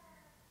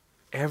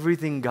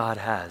 Everything God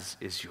has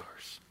is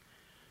yours.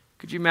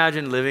 Could you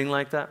imagine living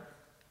like that?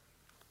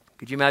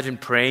 Could you imagine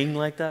praying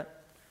like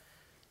that?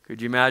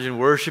 Could you imagine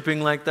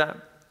worshiping like that?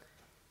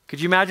 Could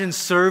you imagine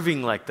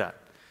serving like that?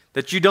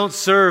 That you don't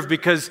serve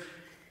because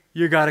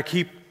you got to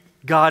keep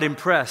God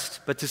impressed,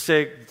 but to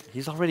say,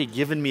 He's already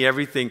given me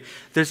everything.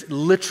 There's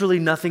literally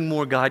nothing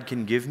more God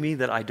can give me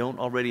that I don't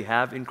already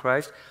have in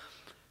Christ.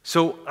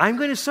 So I'm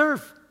going to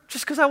serve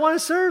just because I want to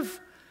serve.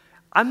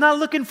 I'm not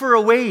looking for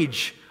a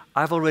wage.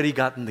 I've already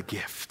gotten the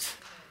gift.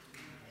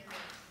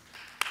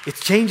 It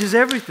changes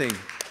everything.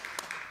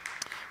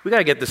 We got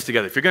to get this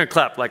together. If you're going to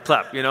clap,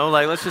 clap,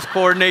 let's just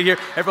coordinate here.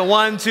 Everyone,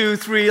 1, 2,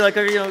 3,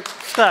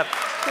 clap.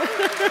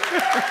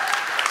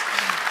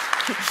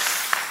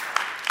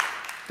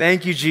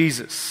 Thank you,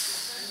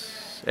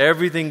 Jesus.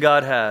 Everything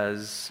God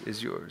has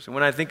is yours. And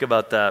when I think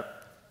about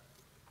that,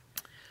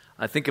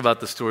 I think about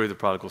the story of the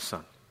prodigal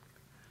son.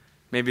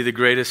 Maybe the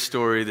greatest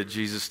story that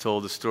Jesus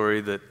told, the story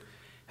that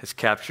has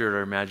captured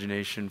our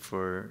imagination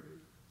for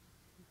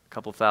a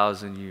couple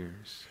thousand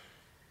years.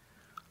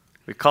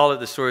 We call it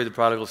the story of the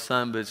prodigal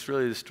son, but it's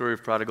really the story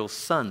of prodigal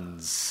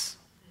sons.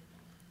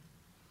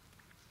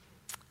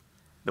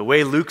 The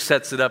way Luke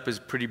sets it up is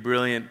pretty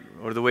brilliant,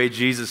 or the way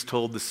Jesus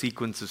told the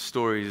sequence of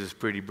stories is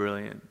pretty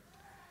brilliant.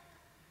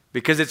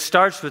 Because it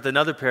starts with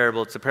another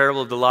parable. It's the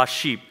parable of the lost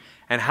sheep.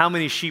 And how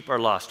many sheep are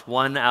lost?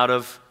 1 out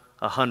of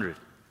 100,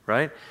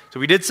 right? So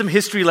we did some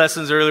history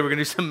lessons earlier. We're going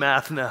to do some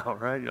math now,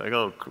 right? You're like,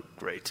 oh,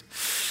 great.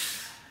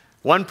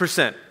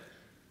 1%.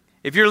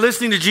 If you're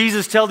listening to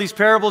Jesus tell these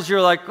parables,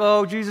 you're like,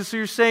 oh, Jesus, so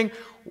you're saying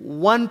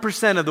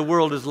 1% of the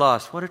world is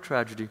lost. What a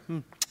tragedy.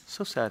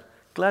 So sad.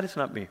 Glad it's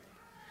not me.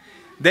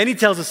 Then he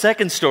tells a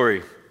second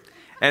story,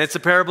 and it's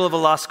a parable of a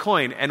lost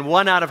coin. And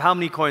 1 out of how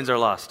many coins are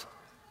lost?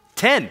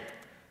 10.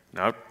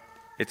 No,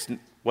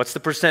 what's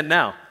the percent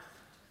now?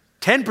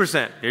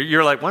 10%.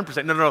 You're like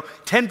 1%. No,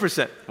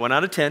 10%. 1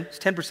 out of 10 is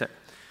 10%.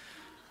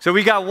 So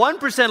we got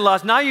 1%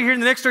 lost. Now you're hearing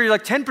the next story, you're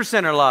like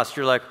 10% are lost.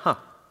 You're like,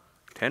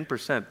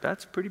 10%,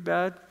 that's pretty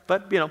bad.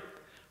 But,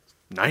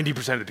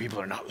 90% of the people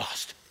are not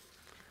lost.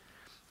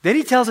 Then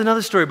he tells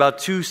another story about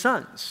 2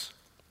 sons.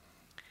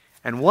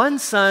 And one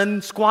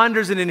son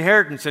squanders an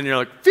inheritance, and you're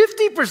like,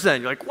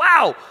 50%. You're like,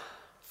 wow,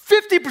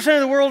 50%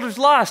 of the world is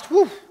lost.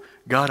 Woo.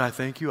 God, I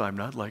thank you, I'm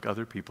not like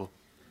other people.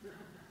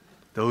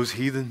 Those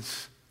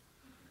heathens,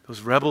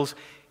 those rebels.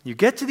 You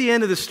get to the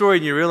end of the story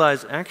and you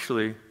realize,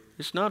 actually,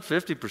 it's not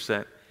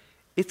 50%,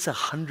 it's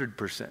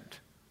 100%.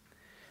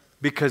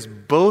 Because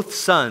both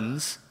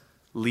sons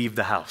leave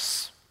the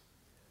house.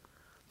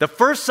 The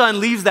first son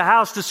leaves the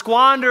house to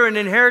squander an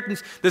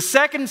inheritance. The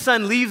second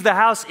son leaves the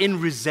house in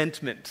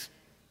resentment.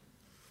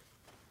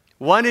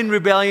 One in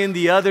rebellion,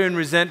 the other in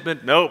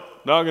resentment. Nope,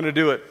 not going to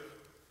do it.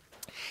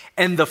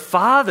 And the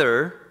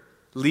father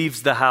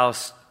leaves the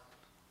house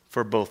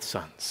for both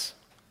sons.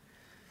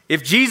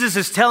 If Jesus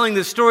is telling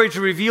this story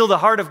to reveal the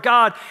heart of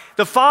God,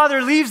 the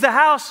father leaves the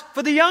house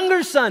for the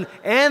younger son,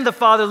 and the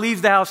father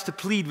leaves the house to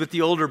plead with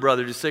the older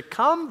brother to say,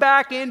 come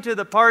back into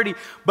the party.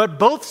 But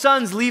both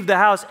sons leave the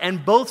house,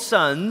 and both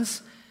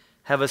sons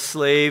have a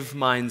slave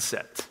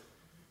mindset.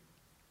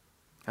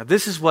 Now,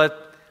 this is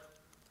what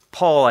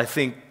Paul, I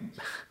think,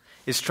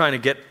 is trying to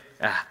get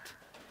at.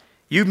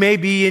 You may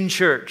be in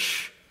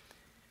church,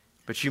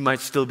 but you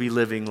might still be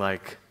living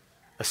like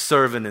a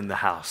servant in the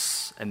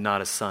house and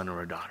not a son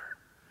or a daughter.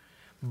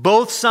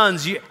 Both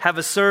sons have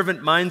a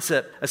servant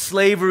mindset, a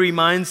slavery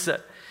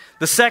mindset.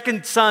 The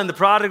second son, the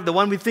prodigal, the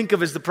one we think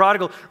of as the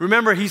prodigal,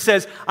 remember he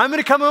says, I'm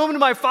going to come home to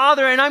my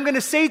father and I'm going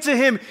to say to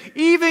him,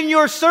 even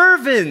your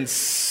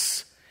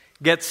servants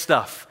get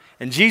stuff.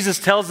 And Jesus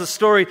tells the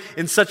story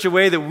in such a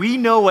way that we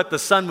know what the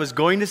son was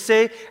going to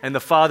say, and the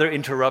father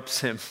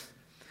interrupts him.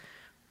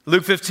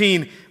 Luke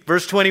 15,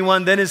 verse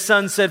 21, then his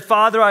son said,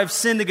 Father, I've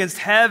sinned against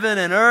heaven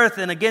and earth,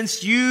 and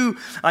against you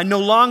I no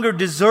longer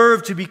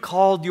deserve to be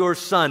called your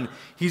son.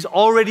 He's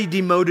already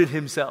demoted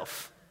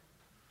himself.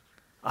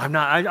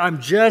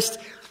 I'm just,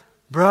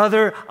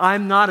 brother,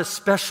 I'm not a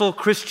special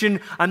Christian.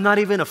 I'm not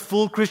even a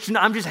full Christian.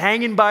 I'm just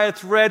hanging by a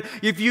thread.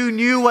 If you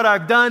knew what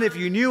I've done, if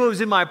you knew what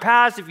was in my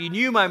past, if you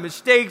knew my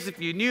mistakes,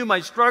 if you knew my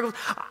struggles,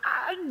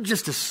 I'm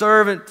just a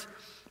servant.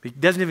 He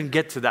doesn't even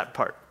get to that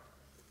part.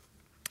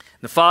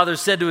 The father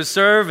said to his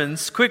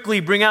servants, quickly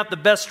bring out the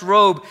best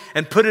robe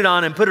and put it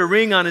on, and put a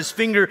ring on his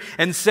finger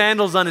and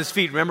sandals on his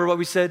feet. Remember what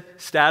we said?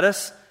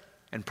 Status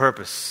and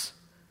purpose.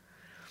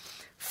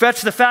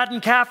 Fetch the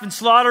fattened calf and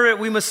slaughter it.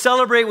 We must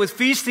celebrate with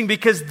feasting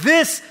because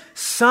this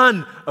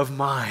son of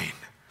mine,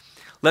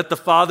 let the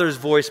father's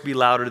voice be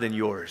louder than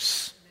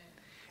yours.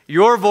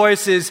 Your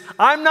voice is,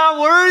 I'm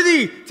not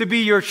worthy to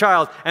be your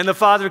child. And the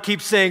father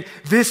keeps saying,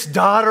 this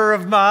daughter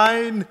of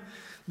mine,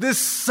 this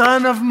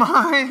son of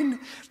mine,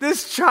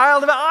 this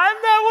child of mine,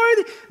 I'm not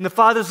worthy. And the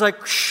father's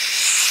like,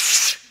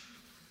 shh,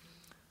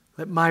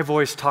 let my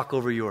voice talk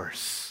over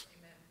yours.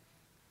 Amen.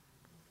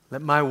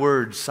 Let my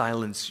words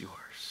silence yours.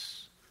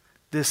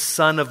 This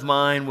son of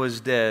mine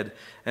was dead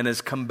and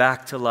has come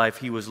back to life.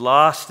 He was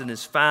lost and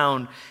is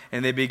found.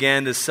 And they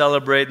began to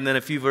celebrate. And then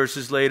a few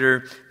verses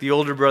later, the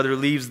older brother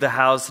leaves the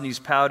house and he's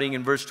pouting.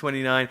 In verse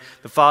 29,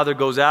 the father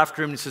goes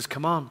after him and says,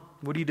 come on,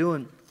 what are you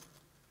doing?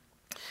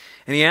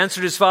 And he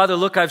answered his father,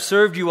 look, I've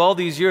served you all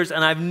these years,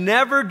 and I've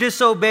never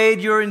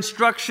disobeyed your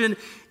instruction,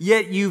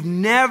 yet you've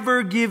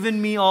never given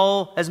me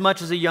all as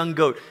much as a young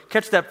goat.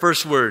 Catch that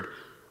first word.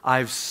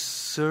 I've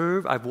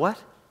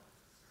what?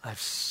 I've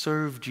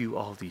served you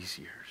all these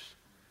years.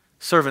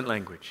 Servant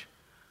language.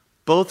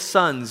 Both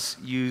sons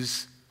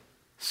use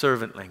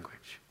servant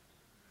language.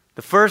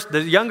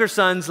 The younger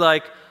son's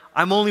like,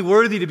 I'm only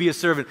worthy to be a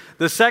servant.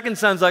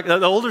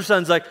 The older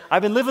son's like,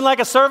 I've been living like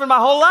a servant my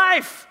whole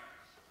life.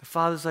 The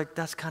father's like,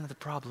 that's kind of the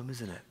problem,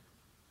 isn't it?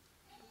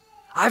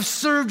 I've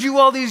served you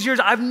all these years.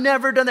 I've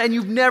never done that, and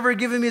you've never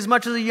given me as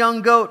much as a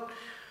young goat.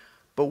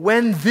 But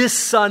when this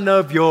son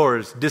of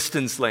yours,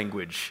 distance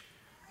language,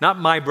 not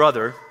my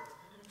brother,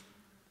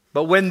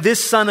 but when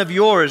this son of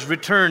yours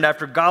returned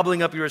after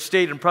gobbling up your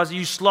estate and property,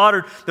 you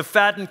slaughtered the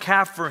fattened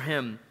calf for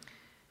him.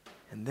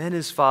 And then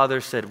his father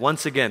said,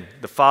 once again,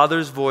 the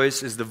father's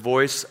voice is the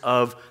voice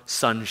of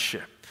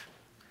sonship.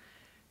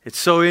 It's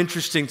so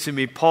interesting to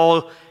me.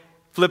 Paul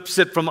flips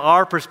it from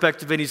our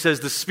perspective and he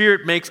says, the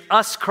Spirit makes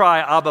us cry,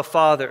 Abba,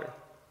 Father.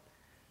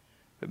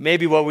 But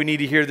maybe what we need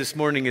to hear this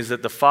morning is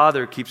that the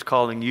Father keeps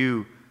calling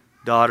you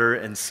daughter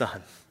and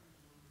son.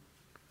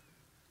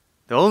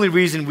 The only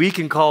reason we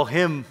can call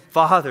him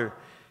Father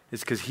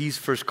is because he's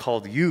first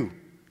called you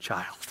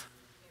child.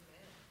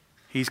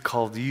 He's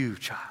called you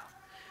child.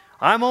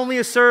 I'm only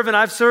a servant.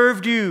 I've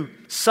served you.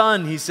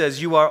 Son, he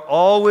says, you are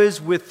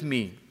always with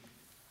me.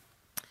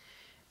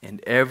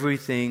 And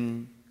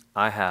everything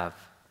I have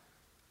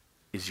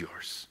is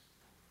yours.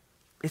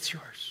 It's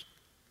yours.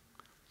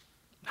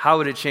 How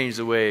would it change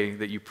the way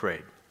that you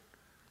prayed?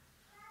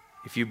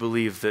 If you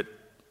believe that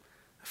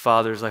the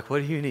Father's like,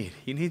 what do you need?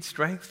 You need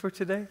strength for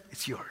today?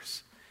 It's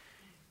yours.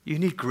 You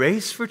need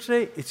grace for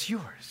today? It's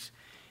yours.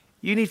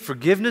 You need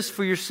forgiveness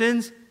for your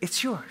sins?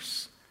 It's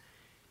yours.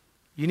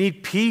 You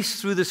need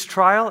peace through this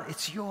trial?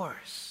 It's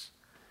yours.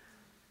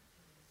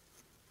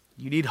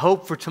 You need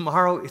hope for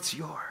tomorrow? It's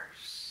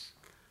yours.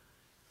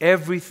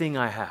 Everything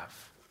I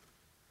have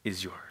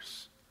is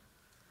yours.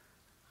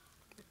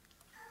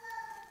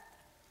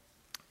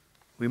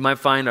 We might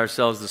find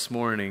ourselves this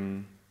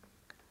morning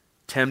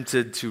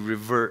tempted to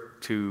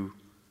revert to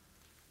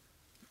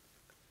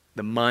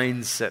the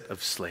mindset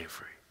of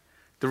slavery.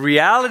 The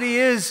reality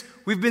is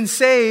we've been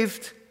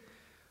saved,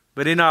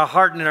 but in our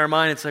heart and in our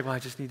mind, it's like, well, I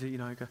just need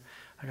to,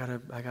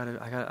 I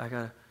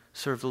gotta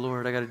serve the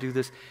Lord. I gotta do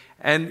this.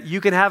 And you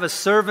can have a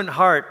servant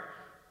heart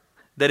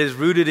that is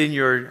rooted in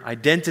your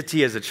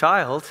identity as a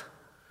child,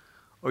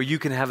 or you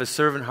can have a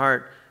servant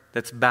heart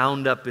that's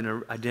bound up in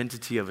an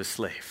identity of a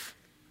slave.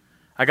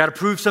 I got to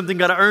prove something,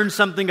 got to earn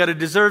something, got to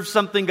deserve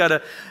something,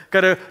 got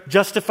to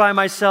justify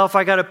myself.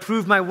 I got to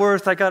prove my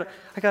worth. I got.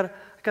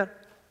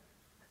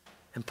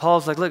 And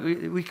Paul's like, look,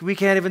 we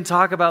can't even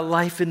talk about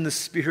life in the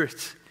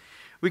Spirit.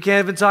 We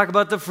can't even talk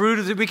about the fruit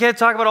of it. We can't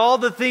talk about all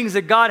the things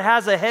that God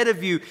has ahead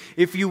of you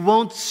if you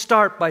won't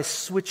start by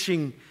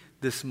switching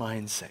this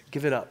mindset.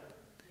 Give it up.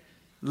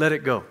 Let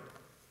it go.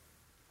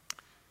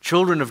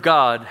 Children of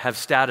God have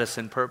status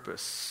and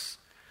purpose.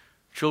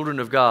 Children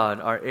of God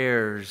are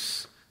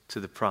heirs to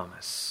the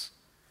promise.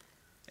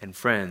 And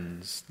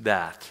friends,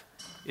 that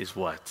is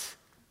what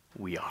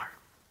we are.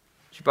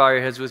 Would you bow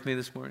your heads with me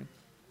this morning?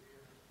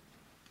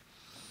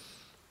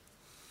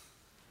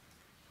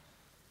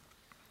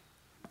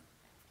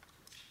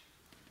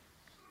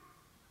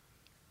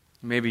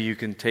 Maybe you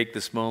can take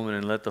this moment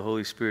and let the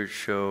Holy Spirit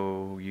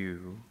show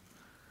you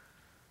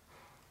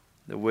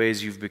the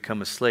ways you've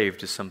become a slave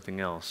to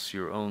something else,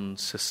 your own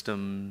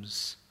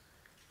systems,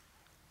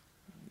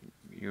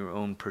 your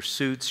own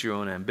pursuits, your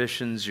own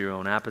ambitions, your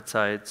own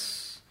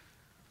appetites,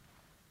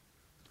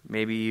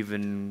 maybe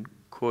even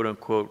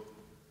quote-unquote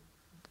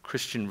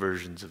Christian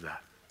versions of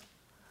that,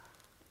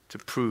 to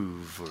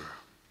prove or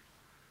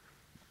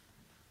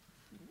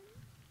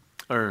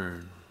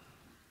earn,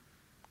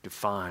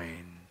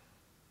 define.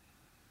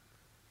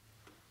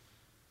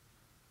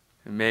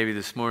 And maybe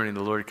this morning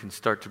the Lord can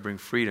start to bring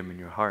freedom in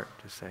your heart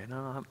to say,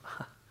 no,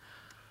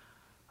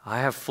 I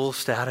have full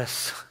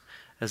status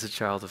as a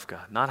child of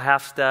God. Not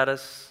half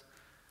status,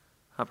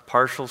 not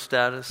partial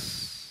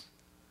status.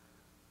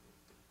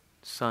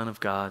 Son of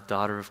God,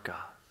 daughter of God,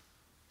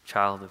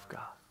 child of God.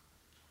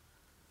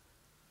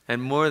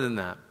 And more than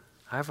that,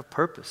 I have a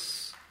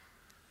purpose.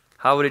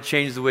 How would it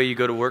change the way you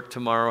go to work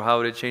tomorrow? How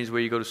would it change the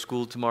way you go to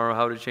school tomorrow?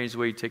 How would it change the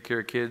way you take care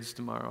of kids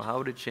tomorrow? How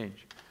would it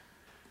change?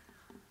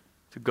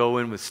 To go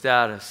in with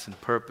status and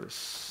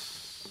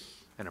purpose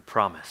and a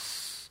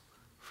promise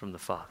from the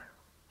Father.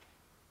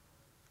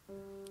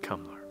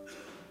 Come, Lord.